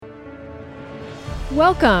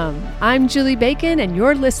Welcome. I'm Julie Bacon, and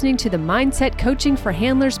you're listening to the Mindset Coaching for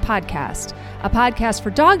Handlers podcast, a podcast for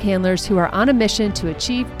dog handlers who are on a mission to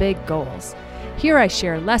achieve big goals. Here I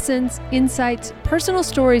share lessons, insights, personal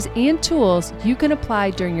stories, and tools you can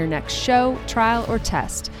apply during your next show, trial, or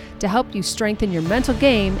test to help you strengthen your mental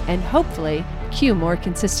game and hopefully cue more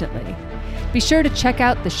consistently. Be sure to check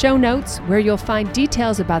out the show notes where you'll find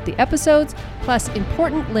details about the episodes, plus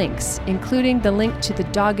important links, including the link to the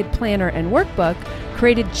Dogged Planner and Workbook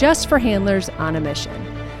created just for handlers on a mission.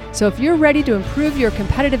 So if you're ready to improve your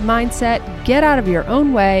competitive mindset, get out of your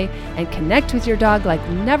own way, and connect with your dog like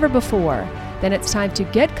never before, then it's time to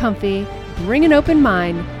get comfy, bring an open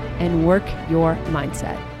mind, and work your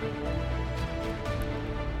mindset.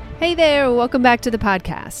 Hey there, welcome back to the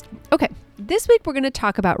podcast. Okay. This week, we're going to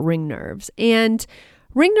talk about ring nerves. And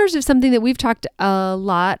ring nerves is something that we've talked a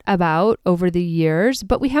lot about over the years,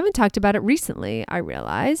 but we haven't talked about it recently, I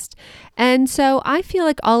realized. And so I feel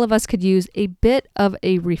like all of us could use a bit of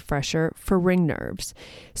a refresher for ring nerves.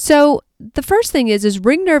 So the first thing is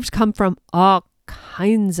ring nerves come from all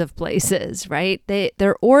kinds of places, right?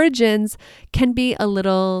 Their origins can be a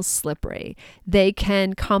little slippery. They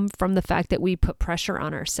can come from the fact that we put pressure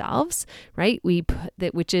on ourselves, right?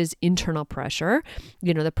 Which is internal pressure,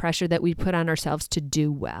 the pressure that we put on ourselves to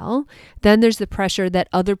do well. Then there's the pressure that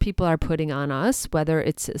other people are putting on us, whether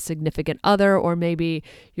it's a significant other, or maybe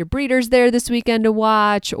your breeder's there this weekend to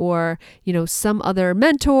watch, or, some other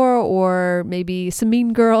mentor, or maybe some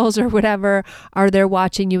mean girls or whatever are there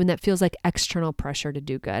watching you, and that feels like external pressure to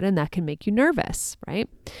do good, and that can make you nervous, right?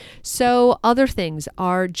 So other things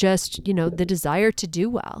are just, the desire to do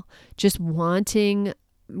well, just wanting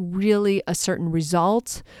really a certain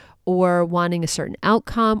result, or wanting a certain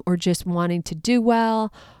outcome, or just wanting to do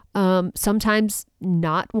well. Sometimes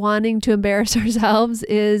not wanting to embarrass ourselves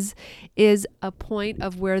is a point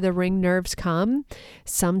of where the ring nerves come.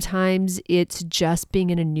 Sometimes it's just being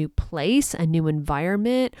in a new place, a new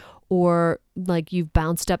environment, or like you've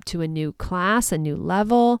bounced up to a new class, a new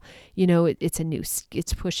level.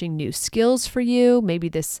 It's pushing new skills for you. Maybe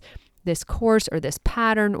this course or this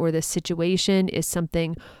pattern or this situation is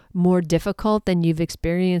something more difficult than you've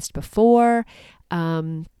experienced before.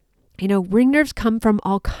 Ring nerves come from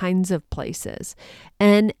all kinds of places.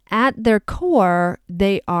 And at their core,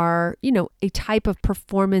 they are, a type of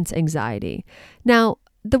performance anxiety. Now,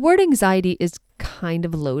 the word anxiety is kind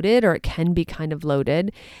of loaded, or it can be kind of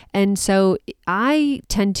loaded. And so I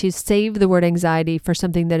tend to save the word anxiety for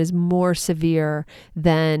something that is more severe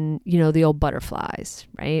than, the old butterflies,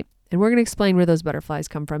 right? And we're going to explain where those butterflies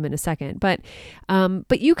come from in a second. But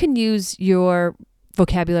you can use your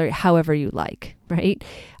vocabulary however you like, right?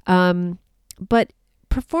 But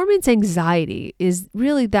performance anxiety is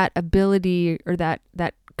really that ability, or that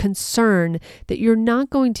concern that you're not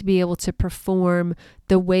going to be able to perform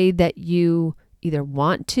the way that you either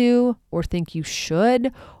want to, or think you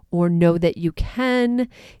should, or know that you can.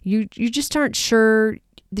 You just aren't sure.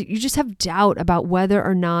 You just have doubt about whether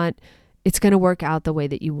or not it's going to work out the way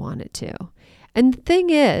that you want it to. And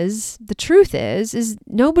the truth is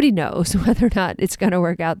nobody knows whether or not it's going to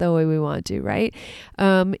work out the way we want to, right?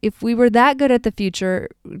 If we were that good at the future,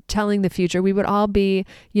 telling the future, we would all be,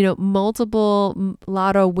 multiple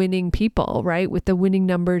lotto winning people, right? With the winning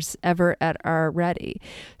numbers ever at our ready.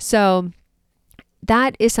 So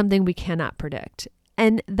that is something we cannot predict.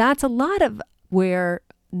 And that's a lot of where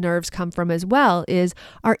nerves come from as well, is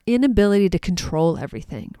our inability to control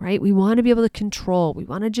everything, right? We want to be able to control. We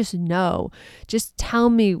want to just know, just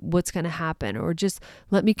tell me what's going to happen, or just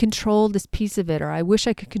let me control this piece of it. Or I wish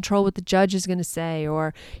I could control what the judge is going to say,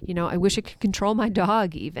 or, I wish I could control my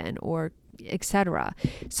dog even, or etc.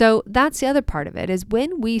 So that's the other part of it, is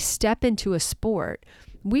when we step into a sport,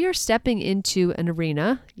 we are stepping into an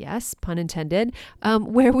arena, yes, pun intended,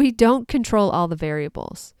 where we don't control all the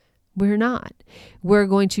variables. We're not. We're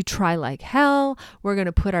going to try like hell. We're going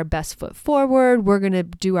to put our best foot forward. We're going to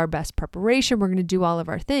do our best preparation. We're going to do all of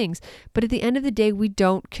our things. But at the end of the day, we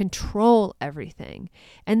don't control everything.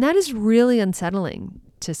 And that is really unsettling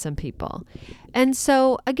to some people. And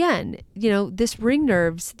so again, this ring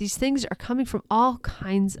nerves, these things are coming from all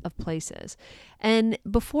kinds of places. And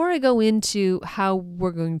before I go into how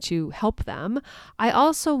we're going to help them, I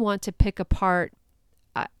also want to pick apart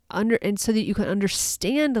and so that you can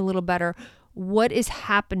understand a little better what is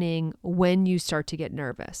happening when you start to get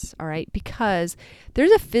nervous, all right? Because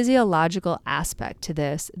there's a physiological aspect to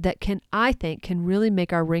this that I think can really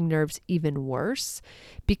make our ring nerves even worse,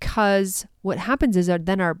 because what happens is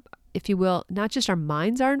then if you will, not just our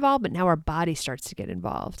minds are involved, but now our body starts to get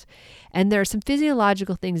involved. And there are some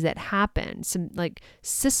physiological things that happen, some like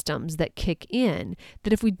systems that kick in,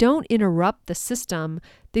 that if we don't interrupt the system,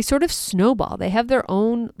 they sort of snowball. They have their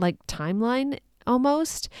own like timeline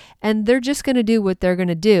almost, and they're just going to do what they're going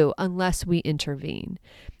to do unless we intervene.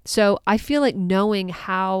 So I feel like knowing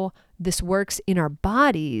how this works in our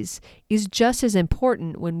bodies is just as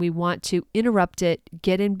important when we want to interrupt it,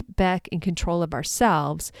 back in control of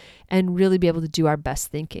ourselves, and really be able to do our best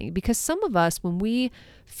thinking. Because some of us, when we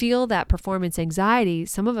feel that performance anxiety,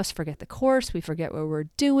 some of us forget the course, we forget what we're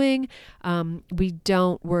doing,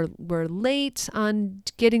 we're late on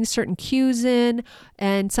getting certain cues in,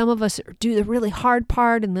 and some of us do the really hard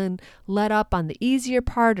part and then let up on the easier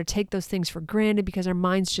part or take those things for granted because our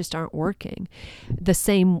minds just aren't working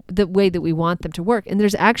the way that we want them to work. And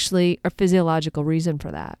there's actually a physiological reason for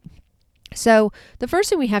that. So the first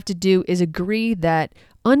thing we have to do is agree that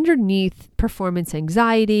underneath performance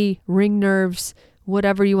anxiety, ring nerves,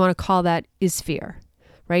 whatever you want to call that, is fear,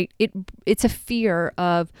 right? It's a fear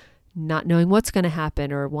of not knowing what's going to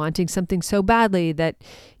happen or wanting something so badly that,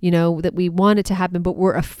 that we want it to happen, but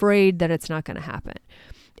we're afraid that it's not going to happen.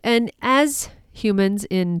 And as humans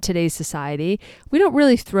in today's society, we don't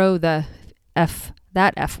really throw that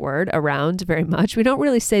F word around very much. We don't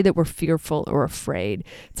really say that we're fearful or afraid.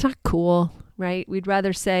 It's not cool, right? We'd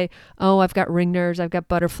rather say, oh, I've got ring nerves, I've got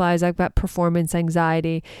butterflies, I've got performance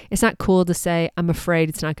anxiety. It's not cool to say, I'm afraid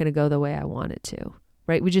it's not going to go the way I want it to,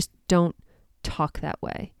 right? We just don't talk that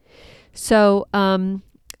way. So,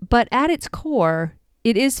 but at its core,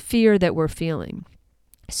 it is fear that we're feeling.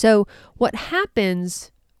 So what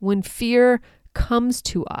happens when fear comes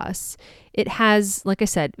to us, it has, like I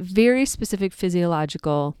said, very specific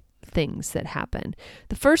physiological things that happen.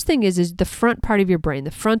 The first thing is the front part of your brain,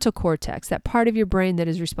 the frontal cortex, that part of your brain that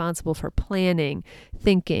is responsible for planning,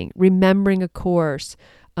 thinking, remembering a course,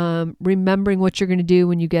 remembering what you're going to do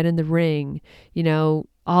when you get in the ring,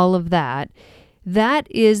 all of that. That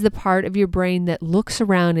is the part of your brain that looks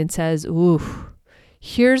around and says, ooh,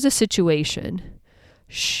 here's a situation.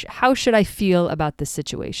 How should I feel about this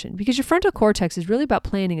situation? Because your frontal cortex is really about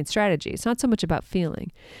planning and strategy. It's not so much about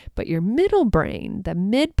feeling. But your middle brain, the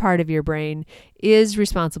mid part of your brain, is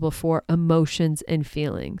responsible for emotions and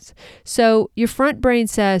feelings. So your front brain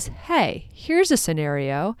says, hey, here's a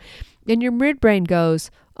scenario. And your mid brain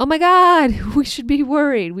goes, oh my God, we should be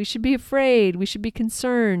worried. We should be afraid. We should be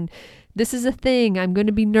concerned. This is a thing. I'm going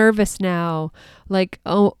to be nervous now. Like,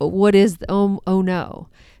 oh, what is, oh no.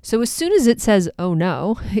 So as soon as it says, oh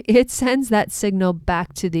no, it sends that signal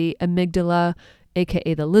back to the amygdala,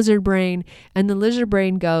 aka the lizard brain. And the lizard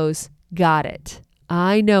brain goes, got it.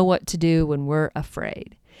 I know what to do when we're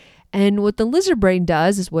afraid. And what the lizard brain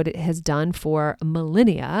does is what it has done for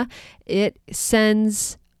millennia. It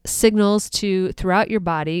sends signals throughout your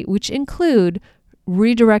body, which include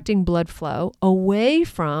redirecting blood flow away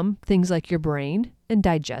from things like your brain and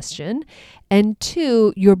digestion, and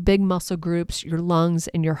to your big muscle groups, your lungs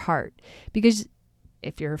and your heart. Because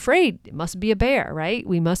if you're afraid, it must be a bear, right?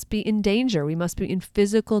 We must be in danger. We must be in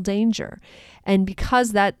physical danger. And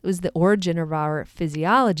because that was the origin of our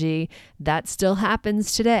physiology, that still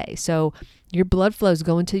happens today. So your blood flow is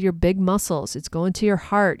going to your big muscles. It's going to your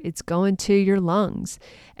heart. It's going to your lungs.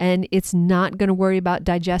 And it's not going to worry about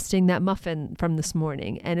digesting that muffin from this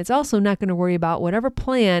morning. And it's also not going to worry about whatever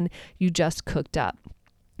plan you just cooked up.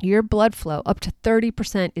 Your blood flow up to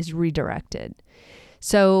 30% is redirected.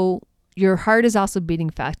 So your heart is also beating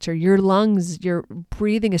faster. Your lungs, your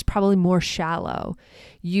breathing is probably more shallow.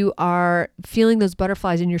 You are feeling those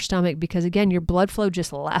butterflies in your stomach because, again, your blood flow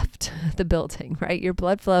just left the building, right? Your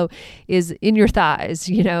blood flow is in your thighs,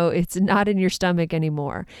 it's not in your stomach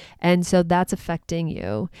anymore. And so that's affecting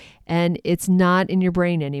you. And it's not in your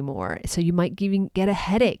brain anymore. So you might even get a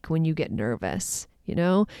headache when you get nervous.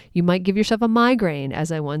 You might give yourself a migraine,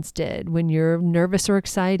 as I once did, when you're nervous or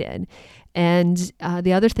excited. And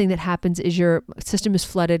the other thing that happens is your system is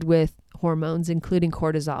flooded with hormones, including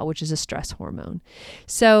cortisol, which is a stress hormone.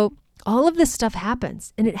 So all of this stuff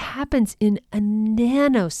happens, and it happens in a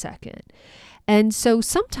nanosecond. And so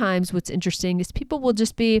sometimes what's interesting is people will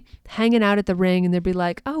just be hanging out at the ring and they'll be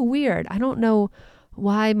like, oh, weird. I don't know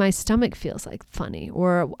why my stomach feels like funny,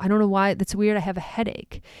 or I don't know why that's weird. I have a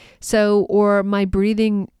headache. So, or my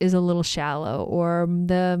breathing is a little shallow, or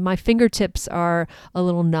my fingertips are a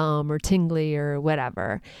little numb or tingly or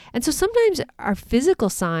whatever. And so sometimes our physical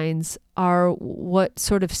signs are what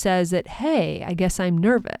sort of says that, hey, I guess I'm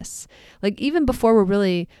nervous. Like even before we're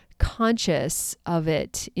really conscious of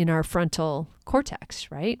it in our frontal cortex,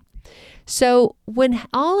 right? So when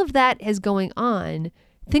all of that is going on,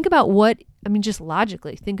 think about what I mean, just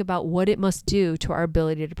logically think about what it must do to our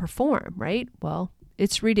ability to perform, right? Well,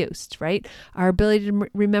 it's reduced, right? Our ability to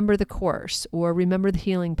remember the course or remember the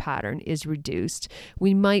healing pattern is reduced.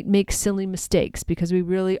 We might make silly mistakes because we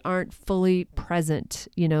really aren't fully present,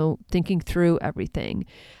 thinking through everything.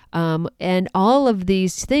 And all of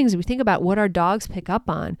these things, we think about what our dogs pick up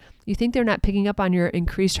on. You think they're not picking up on your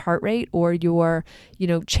increased heart rate or your,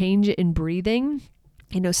 change in breathing?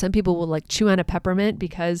 Some people will like chew on a peppermint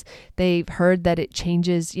because they've heard that it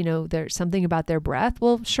changes, there's something about their breath.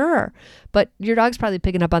 Well, sure. But your dog's probably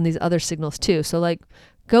picking up on these other signals too. So like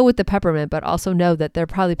go with the peppermint, but also know that they're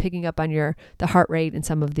probably picking up on the heart rate and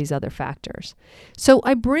some of these other factors. So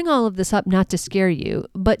I bring all of this up not to scare you,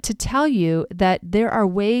 but to tell you that there are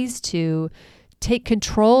ways to take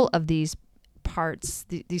control of these parts,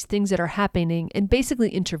 these things that are happening, and basically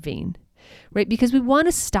intervene. Right? Because we want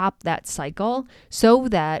to stop that cycle so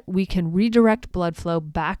that we can redirect blood flow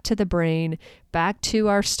back to the brain, back to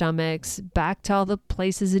our stomachs, back to all the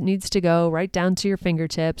places it needs to go, right down to your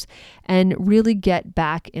fingertips, and really get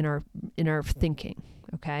back in our thinking.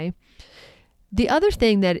 Okay. The other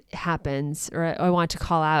thing that happens, or I want to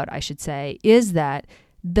call out, I should say, is that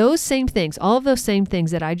those same things, all of those same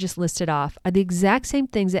things that I just listed off, are the exact same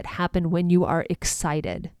things that happen when you are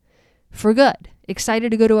excited. For good,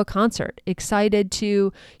 excited to go to a concert, excited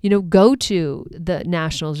to, go to the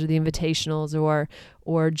nationals or the invitationals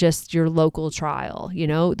or just your local trial.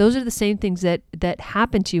 Those are the same things that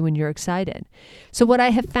happen to you when you're excited. So what I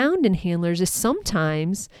have found in handlers is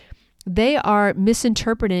sometimes they are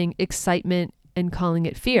misinterpreting excitement and calling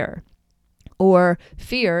it fear, or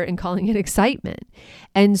fear and calling it excitement.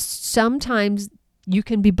 And sometimes you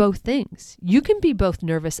can be both things. You can be both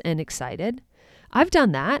nervous and excited. I've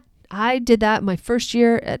done that. I did that my first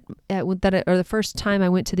year or the first time I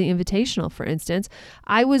went to the invitational, for instance.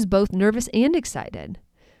 I was both nervous and excited,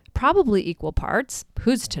 probably equal parts.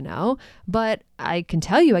 Who's to know? But I can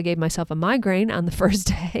tell you, I gave myself a migraine on the first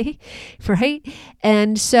day, right?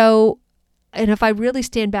 And if I really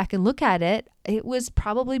stand back and look at it, it was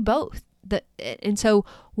probably both. And so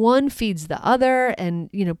one feeds the other, and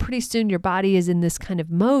pretty soon your body is in this kind of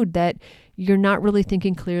mode that you're not really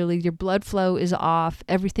thinking clearly. Your blood flow is off.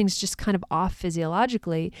 Everything's just kind of off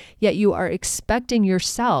physiologically, yet you are expecting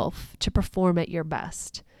yourself to perform at your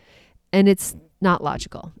best. And it's not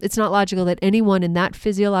logical. It's not logical that anyone in that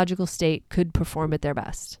physiological state could perform at their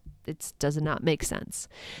best. It does not make sense.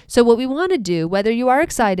 So what we want to do, whether you are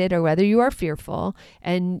excited or whether you are fearful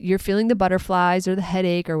and you're feeling the butterflies or the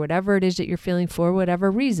headache or whatever it is that you're feeling for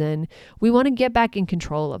whatever reason, we want to get back in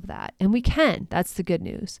control of that. And we can. That's the good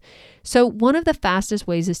news. So one of the fastest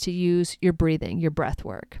ways is to use your breathing, your breath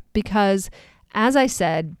work, because as I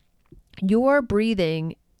said, your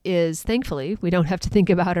breathing is, thankfully, we don't have to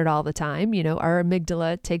think about it all the time. Our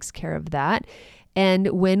amygdala takes care of that.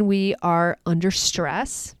 And when we are under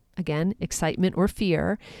stress, again, excitement or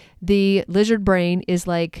fear, the lizard brain is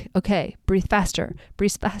like, okay, breathe faster,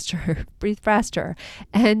 breathe faster, breathe faster.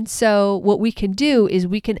 And so what we can do is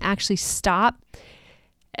we can actually stop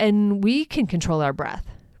and we can control our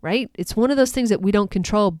breath, right? It's one of those things that we don't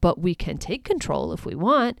control, but we can take control if we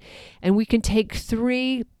want. And we can take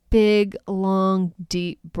 3 big, long,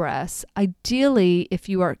 deep breaths. Ideally, if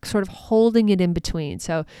you are sort of holding it in between.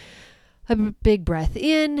 So a big breath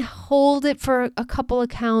in, hold it for a couple of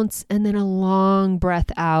counts, and then a long breath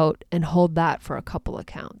out and hold that for a couple of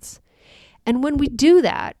counts. And when we do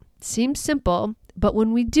that, it seems simple, but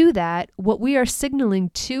when we do that, what we are signaling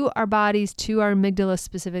to our bodies, to our amygdala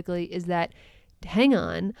specifically, is that, hang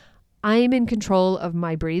on, I am in control of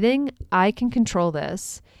my breathing. I can control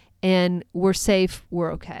this, and we're safe,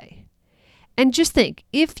 we're okay. And just think,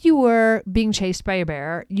 if you were being chased by a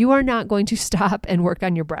bear, you are not going to stop and work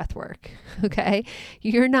on your breath work, okay?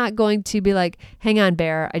 You're not going to be like, hang on,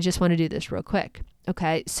 bear, I just want to do this real quick,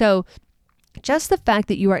 okay? So just the fact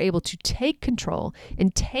that you are able to take control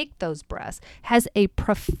and take those breaths has a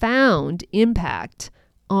profound impact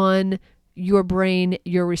on your brain,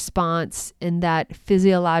 your response, and that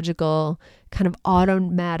physiological kind of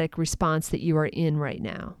automatic response that you are in right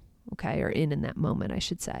now, okay? Or in that moment, I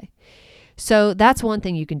should say. So that's one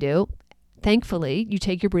thing you can do. Thankfully, you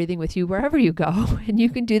take your breathing with you wherever you go, and you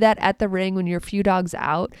can do that at the ring when you're a few dogs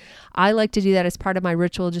out. I like to do that as part of my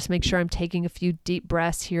ritual, just make sure I'm taking a few deep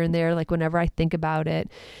breaths here and there, like whenever I think about it,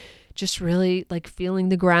 just really like feeling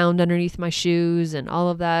the ground underneath my shoes and all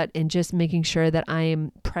of that, and just making sure that I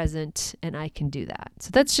am present and I can do that. So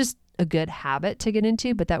that's just a good habit to get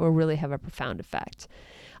into, but that will really have a profound effect.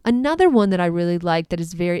 Another one that I really like that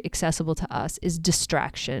is very accessible to us is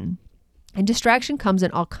distraction. And distraction comes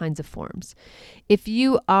in all kinds of forms. If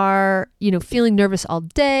you are, feeling nervous all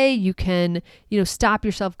day, you can, stop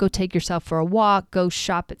yourself, go take yourself for a walk, go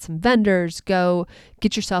shop at some vendors, go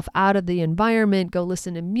get yourself out of the environment, go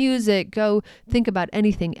listen to music, go think about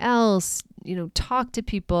anything else, talk to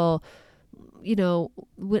people.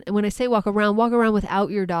 When I say walk around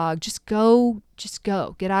without your dog. Just go,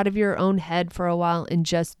 get out of your own head for a while and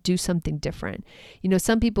just do something different.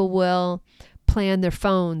 Some people will play on their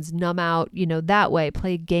phones, numb out, that way,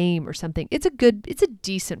 play a game or something. It's a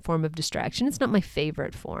decent form of distraction. It's not my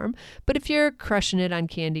favorite form, but if you're crushing it on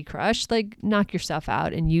Candy Crush, like knock yourself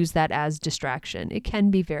out and use that as distraction. It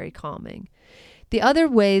can be very calming. The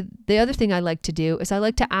other thing I like to do is I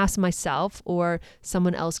like to ask myself, or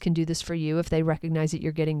someone else can do this for you if they recognize that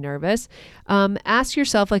you're getting nervous. Ask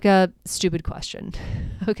yourself like a stupid question,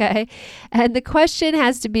 okay? And the question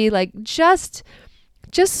has to be like just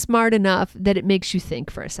smart enough that it makes you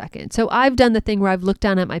think for a second. So I've done the thing where I've looked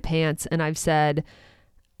down at my pants and I've said,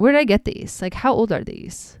 where did I get these? Like, how old are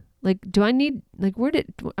these? Like, do I need, like,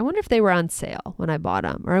 I wonder if they were on sale when I bought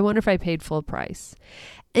them, or I wonder if I paid full price.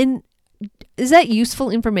 And is that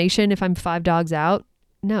useful information if I'm 5 dogs out?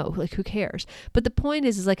 No, like, who cares? But the point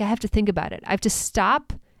is like, I have to think about it. I have to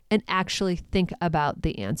stop and actually think about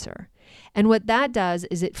the answer. And what that does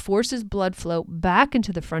is it forces blood flow back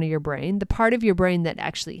into the front of your brain, the part of your brain that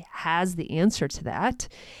actually has the answer to that.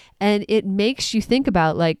 And it makes you think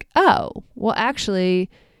about like, oh, well,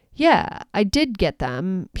 actually, yeah, I did get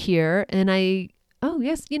them here. And oh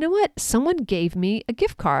yes, you know what? Someone gave me a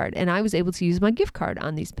gift card and I was able to use my gift card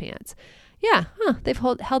on these pants. Yeah, they've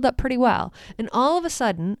held up pretty well. And all of a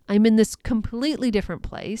sudden, I'm in this completely different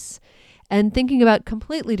place and thinking about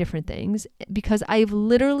completely different things because I've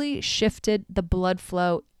literally shifted the blood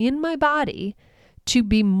flow in my body to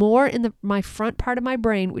be more in my front part of my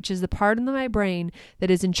brain, which is the part of my brain that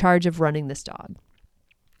is in charge of running this dog.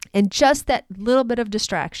 And just that little bit of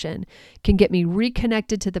distraction can get me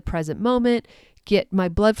reconnected to the present moment, get my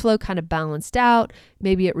blood flow kind of balanced out.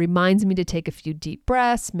 Maybe it reminds me to take a few deep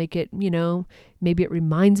breaths, maybe it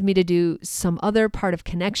reminds me to do some other part of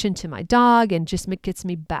connection to my dog and just gets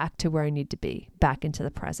me back to where I need to be, back into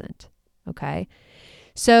the present. Okay.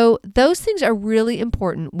 So those things are really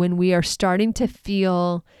important when we are starting to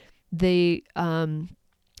feel the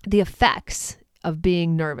effects of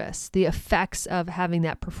being nervous, the effects of having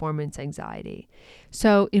that performance anxiety.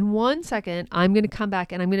 So in 1 second, I'm going to come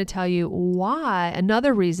back and I'm going to tell you why,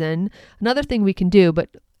 another thing we can do, but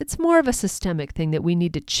it's more of a systemic thing that we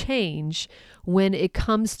need to change when it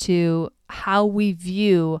comes to how we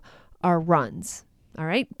view our runs. All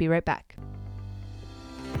right, be right back.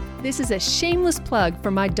 This is a shameless plug for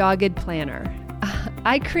my Dogged Planner.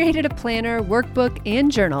 I created a planner, workbook,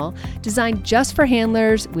 and journal designed just for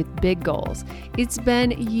handlers with big goals. It's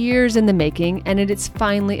been years in the making, and it is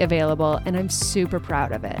finally available, and I'm super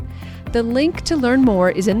proud of it. The link to learn more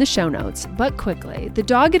is in the show notes, but quickly, the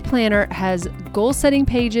Dogged Planner has goal-setting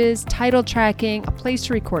pages, title tracking, a place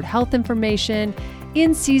to record health information,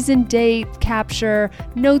 in-season date capture,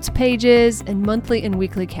 notes pages, and monthly and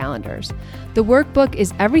weekly calendars. The workbook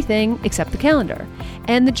is everything except the calendar,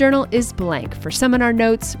 and the journal is blank for seminar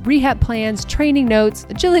notes, rehab plans, training notes,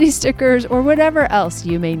 agility stickers, or whatever else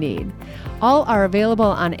you may need. All are available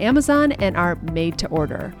on Amazon and are made to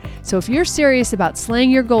order. So if you're serious about slaying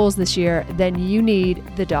your goals this year, then you need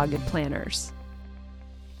the Dogged Planners.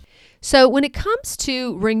 So when it comes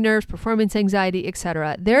to ring nerves, performance anxiety,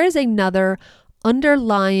 etc., there is another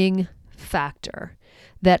underlying factor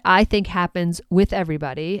that I think happens with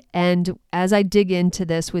everybody. And as I dig into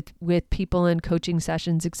this with people in coaching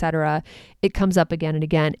sessions, etc., it comes up again and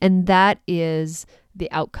again. And that is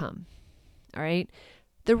the outcome. All right.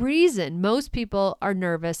 The reason most people are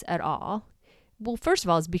nervous at all, well, first of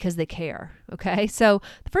all, is because they care. Okay. So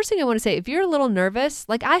the first thing I want to say, if you're a little nervous,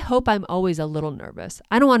 like I hope I'm always a little nervous.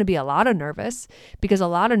 I don't want to be a lot of nervous because a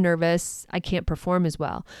lot of nervous, I can't perform as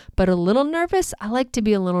well. But a little nervous, I like to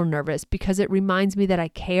be a little nervous because it reminds me that I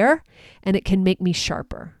care and it can make me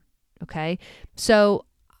sharper. Okay. So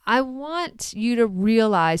I want you to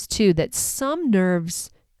realize too that some nerves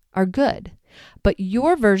are good. But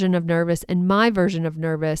your version of nervous and my version of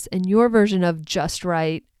nervous and your version of just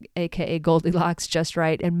right, aka Goldilocks just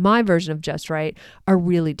right, and my version of just right are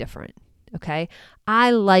really different. Okay.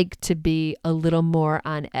 I like to be a little more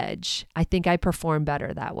on edge. I think I perform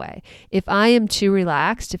better that way. If I am too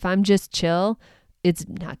relaxed, if I'm just chill, it's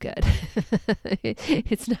not good.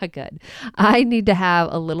 It's not good. I need to have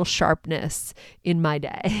a little sharpness in my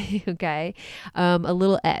day, okay? A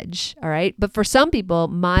little edge, all right? But for some people,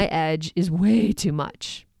 my edge is way too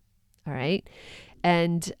much, all right?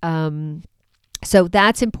 And So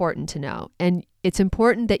that's important to know. And it's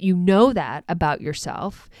important that you know that about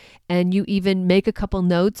yourself, and you even make a couple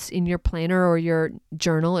notes in your planner or your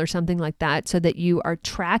journal or something like that, so that you are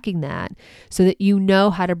tracking that, so that you know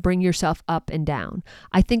how to bring yourself up and down.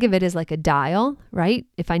 I think of it as like a dial, right?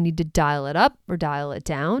 If I need to dial it up or dial it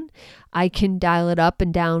down, I can dial it up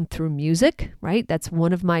and down through music, right? That's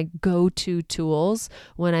one of my go-to tools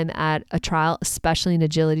when I'm at a trial, especially an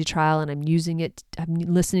agility trial, and I'm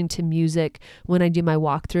listening to music when I do my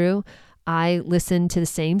walkthrough. I listen to the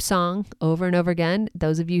same song over and over again.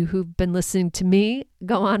 Those of you who've been listening to me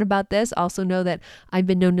go on about this also know that I've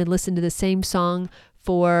been known to listen to the same song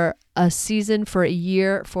for a season, for a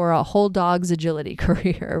year, for a whole dog's agility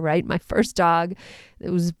career, right? My first dog,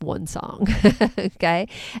 it was one song, okay?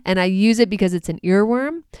 And I use it because it's an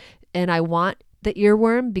earworm, and I want the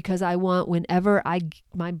earworm because I want, whenever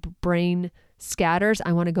my brain scatters,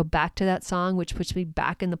 I want to go back to that song, which puts me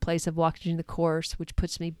back in the place of walking the course, which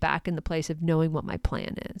puts me back in the place of knowing what my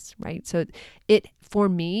plan is, right? So for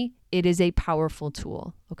me, it is a powerful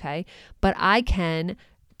tool, okay? But I can,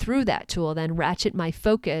 through that tool, then ratchet my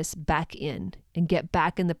focus back in and get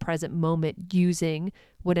back in the present moment using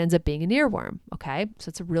what ends up being an earworm, okay? So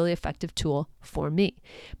it's a really effective tool for me.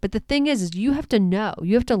 But the thing is you have to know,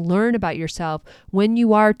 you have to learn about yourself when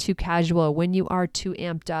you are too casual, when you are too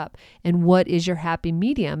amped up, and what is your happy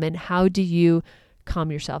medium, and how do you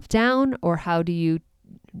calm yourself down, or how do you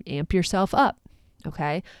amp yourself up,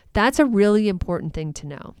 okay? That's a really important thing to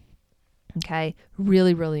know, okay?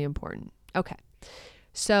 Really, really important. Okay.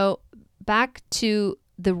 So back to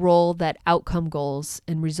the role that outcome goals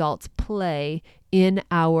and results play in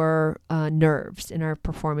our nerves, in our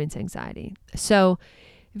performance anxiety. So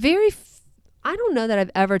I don't know that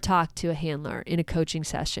I've ever talked to a handler in a coaching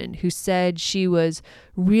session who said she was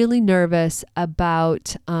really nervous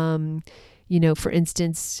about, for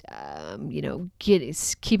instance,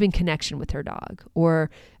 keeping connection with her dog,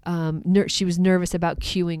 or she was nervous about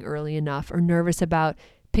cueing early enough, or nervous about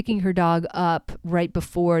picking her dog up right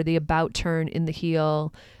before the about turn in the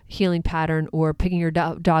healing pattern, or picking her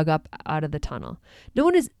dog up out of the tunnel.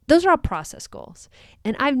 Those are all process goals.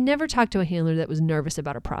 And I've never talked to a handler that was nervous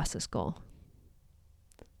about a process goal,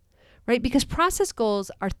 right? Because process goals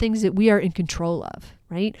are things that we are in control of,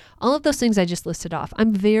 right? All of those things I just listed off,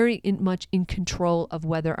 I'm very much in control of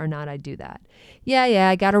whether or not I do that. Yeah,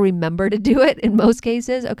 I got to remember to do it in most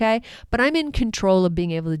cases, okay? But I'm in control of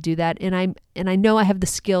being able to do that, and I know I have the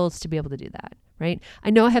skills to be able to do that, right? I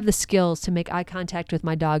know I have the skills to make eye contact with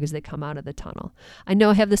my dog as they come out of the tunnel. I know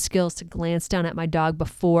I have the skills to glance down at my dog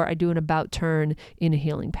before I do an about turn in a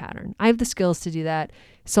healing pattern. I have the skills to do that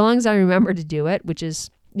so long as I remember to do it, which is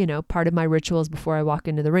part of my rituals before I walk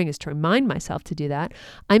into the ring is to remind myself to do that.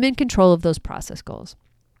 I'm in control of those process goals.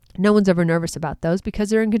 No one's ever nervous about those because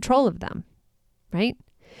they're in control of them, right?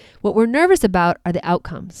 What we're nervous about are the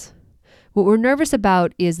outcomes. What we're nervous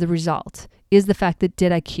about is the result, is the fact that,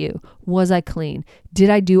 did I cue? Was I clean? Did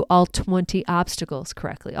I do all 20 obstacles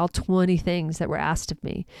correctly? All 20 things that were asked of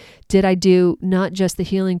me? Did I do not just the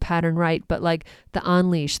healing pattern right, but like the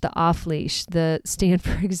on-leash, the off-leash, the stand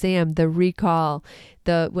for exam, the recall,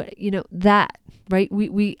 that, right?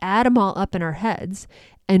 We add them all up in our heads,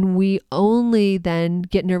 and we only then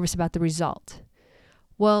get nervous about the result.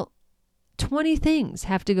 Well, 20 things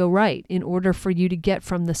have to go right in order for you to get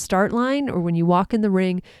from the start line, or when you walk in the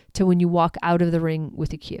ring, to when you walk out of the ring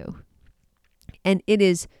with a cue. And it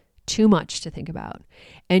is too much to think about.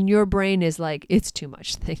 And your brain is like, it's too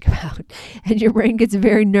much to think about. And your brain gets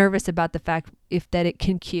very nervous about the fact that it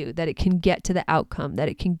can cue, that it can get to the outcome, that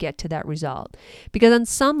it can get to that result. Because on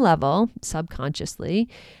some level, subconsciously,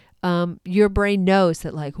 your brain knows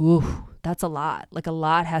that, like, ooh, that's a lot. Like, a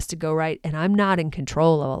lot has to go right. And I'm not in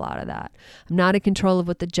control of a lot of that. I'm not in control of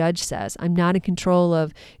what the judge says. I'm not in control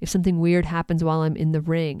of if something weird happens while I'm in the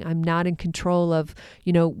ring. I'm not in control of,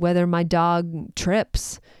 whether my dog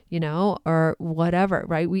trips, or whatever,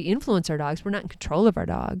 right? We influence our dogs. We're not in control of our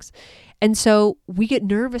dogs. And so we get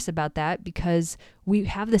nervous about that because we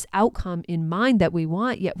have this outcome in mind that we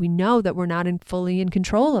want, yet we know that we're not fully in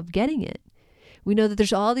control of getting it. We know that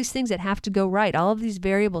there's all these things that have to go right, all of these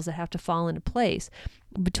variables that have to fall into place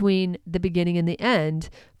between the beginning and the end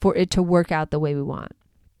for it to work out the way we want.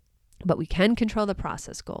 But we can control the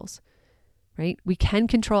process goals, right? We can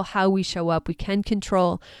control how we show up. We can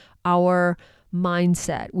control our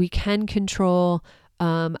mindset. We can control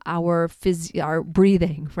our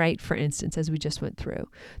breathing, right? For instance, as we just went through.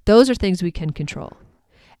 Those are things we can control.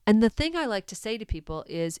 And the thing I like to say to people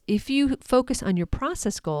is, if you focus on your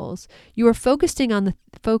process goals, you are focusing on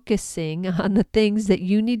the things that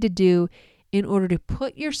you need to do in order to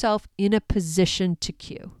put yourself in a position to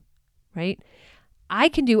cue, right? I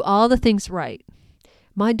can do all the things right.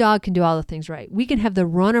 My dog can do all the things right. We can have the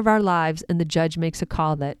run of our lives and the judge makes a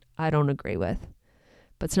call that I don't agree with.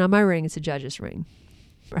 But it's not my ring, it's the judge's ring,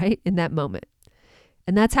 right? In that moment.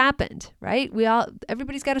 And that's happened, right?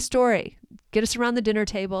 Everybody's got a story. Get us around the dinner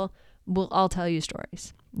table. We'll all tell you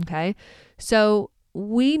stories, okay? So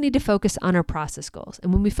we need to focus on our process goals.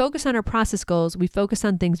 And when we focus on our process goals, we focus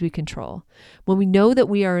on things we control. When we know that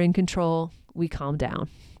we are in control, we calm down.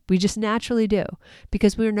 We just naturally do,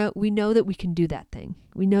 because we know that we can do that thing.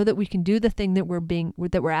 We know that we can do the thing that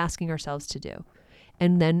we're asking ourselves to do.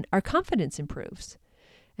 And then our confidence improves.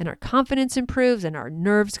 And our confidence improves and our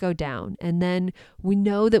nerves go down. And then we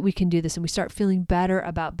know that we can do this and we start feeling better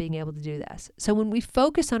about being able to do this. So when we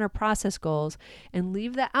focus on our process goals and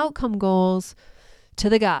leave the outcome goals to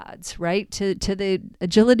the gods, right? To the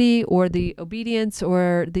agility or the obedience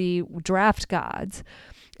or the draft gods,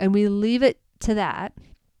 and we leave it to that,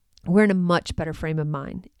 we're in a much better frame of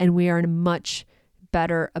mind, and we are in a much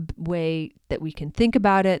better way that we can think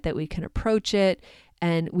about it, that we can approach it,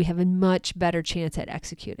 and we have a much better chance at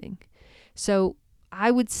executing. So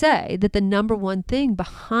I would say that the number one thing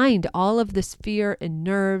behind all of this fear and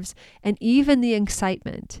nerves and even the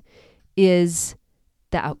excitement is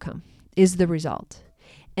the outcome, is the result.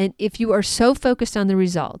 And if you are so focused on the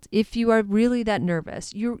result, if you are really that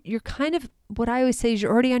nervous, you're kind of, what I always say is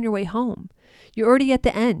you're already on your way home. You're already at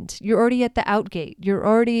the end. You're already at the outgate.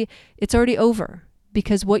 It's already over,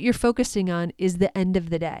 because what you're focusing on is the end of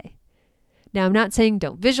the day. Now, I'm not saying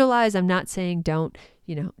don't visualize. I'm not saying don't,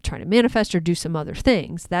 try to manifest or do some other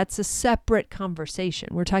things. That's a separate conversation.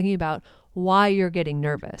 We're talking about why you're getting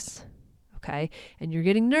nervous, okay? And you're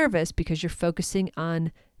getting nervous because you're focusing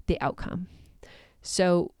on the outcome.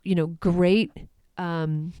 So, great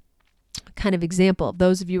kind of example of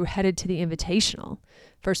those of you who are headed to the Invitational.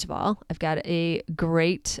 First of all, I've got a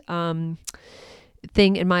great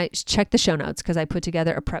thing in check the show notes, because I put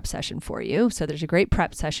together a prep session for you. So there's a great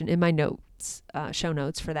prep session in my notes, show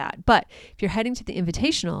notes for that. But if you're heading to the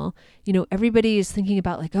Invitational, everybody is thinking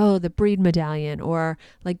about like, oh, the breed medallion, or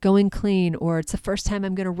like going clean, or it's the first time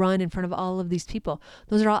I'm going to run in front of all of these people.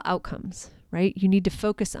 Those are all outcomes, right? You need to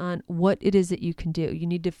focus on what it is that you can do. You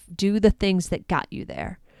need to do the things that got you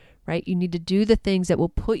there, right? You need to do the things that will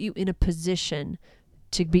put you in a position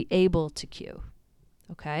to be able to cue,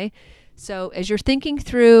 okay? So as you're thinking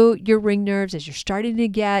through your ring nerves, as you're starting to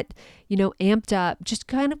get, amped up, just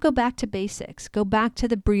kind of go back to basics. Go back to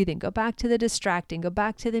the breathing. Go back to the distracting. Go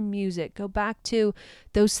back to the music. Go back to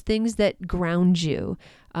those things that ground you.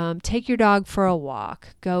 Take your dog for a walk.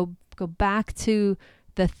 Go back to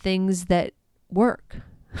the things that work,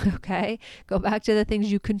 okay? Go back to the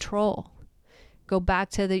things you control. Go back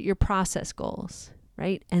to your process goals,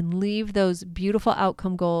 right? And leave those beautiful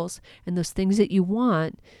outcome goals and those things that you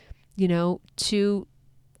want, to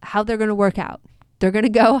how they're going to work out. They're going to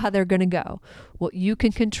go how they're going to go. What you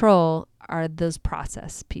can control are those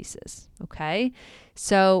process pieces, okay?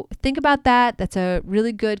 So think about that. That's a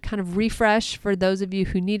really good kind of refresh for those of you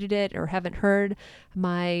who needed it or haven't heard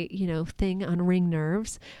my, thing on ring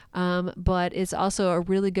nerves. But it's also a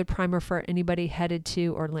really good primer for anybody headed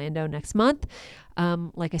to Orlando next month.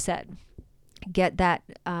 Like I said, get that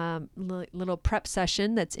little prep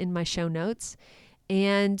session that's in my show notes.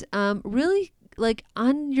 And really, like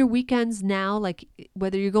on your weekends now, like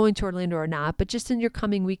whether you're going to Orlando or not, but just in your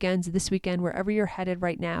coming weekends, this weekend, wherever you're headed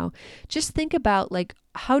right now, just think about like,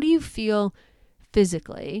 how do you feel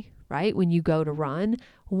physically, right? When you go to run,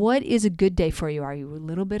 what is a good day for you? Are you a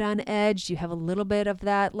little bit on edge? Do you have a little bit of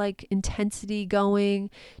that like intensity going?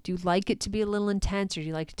 Do you like it to be a little intense, or do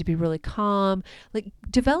you like it to be really calm? Like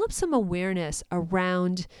develop some awareness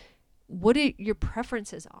around what your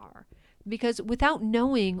preferences are. Because without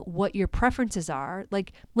knowing what your preferences are,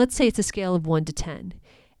 like let's say it's a scale of 1 to 10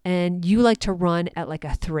 and you like to run at like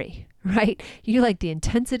a 3, right? You like the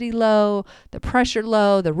intensity low, the pressure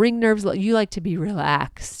low, the ring nerves low. You like to be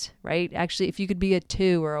relaxed, right? Actually, if you could be a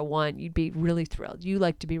 2 or a 1, you'd be really thrilled. You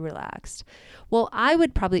like to be relaxed. Well, I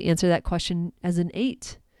would probably answer that question as an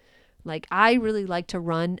 8. Like I really like to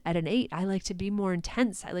run at an 8. I like to be more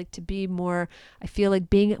intense. I feel like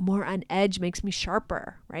being more on edge makes me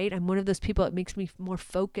sharper, right? I'm one of those people that makes me more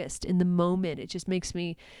focused in the moment. It just makes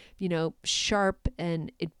me, sharp,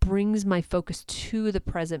 and it brings my focus to the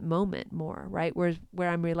present moment more, right? Where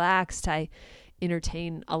I'm relaxed, I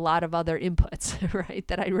entertain a lot of other inputs, right?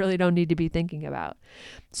 That I really don't need to be thinking about.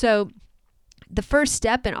 So the first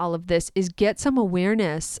step in all of this is get some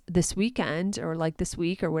awareness this weekend, or like this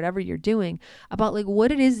week, or whatever you're doing, about like what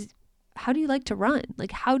it is. How do you like to run?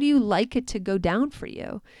 Like, how do you like it to go down for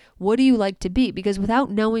you? What do you like to be? Because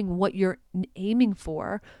without knowing what you're aiming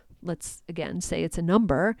for, let's again say it's a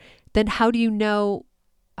number, then how do you know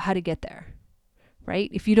how to get there, right?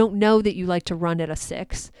 If you don't know that you like to run at a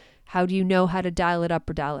 6, how do you know how to dial it up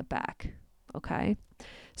or dial it back? Okay.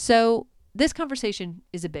 So this conversation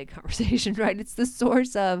is a big conversation, right? It's the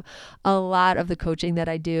source of a lot of the coaching that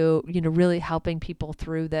I do, really helping people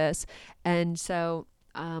through this. And so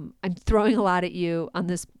I'm throwing a lot at you on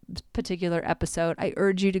this particular episode. I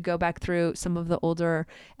urge you to go back through some of the older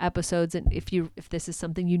episodes, and if this is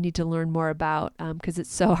something you need to learn more about, because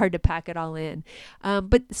it's so hard to pack it all in.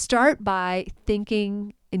 But start by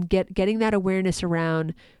thinking and getting that awareness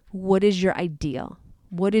around what is your ideal.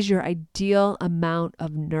 What is your ideal amount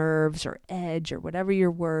of nerves or edge or whatever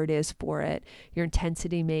your word is for it, your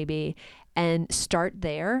intensity maybe, and start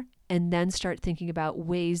there. And then start thinking about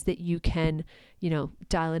ways that you can,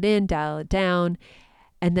 dial it in, dial it down.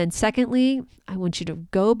 And then secondly, I want you to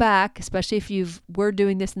go back, especially if were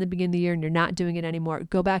doing this in the beginning of the year and you're not doing it anymore,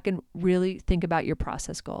 go back and really think about your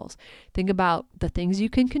process goals. Think about the things you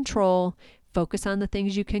can control, focus on the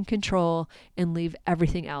things you can control, and leave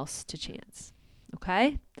everything else to chance.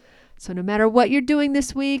 Okay? So no matter what you're doing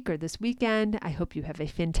this week or this weekend, I hope you have a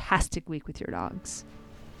fantastic week with your dogs.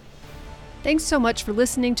 Thanks so much for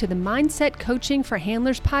listening to the Mindset Coaching for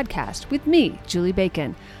Handlers podcast with me, Julie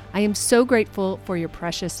Bacon. I am so grateful for your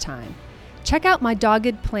precious time. Check out my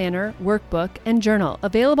Dogged Planner workbook and journal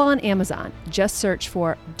available on Amazon. Just search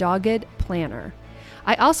for Dogged Planner.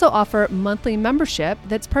 I also offer monthly membership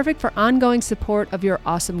that's perfect for ongoing support of your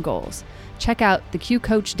awesome goals. Check out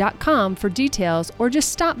theqcoach.com for details, or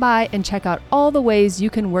just stop by and check out all the ways you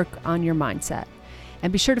can work on your mindset.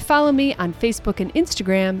 And be sure to follow me on Facebook and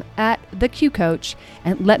Instagram at theqcoach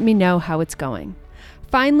and let me know how it's going.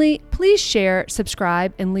 Finally, please share,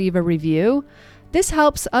 subscribe, and leave a review. This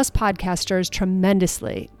helps us podcasters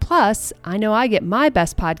tremendously. Plus, I know I get my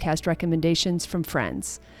best podcast recommendations from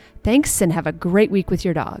friends. Thanks, and have a great week with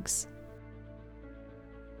your dogs.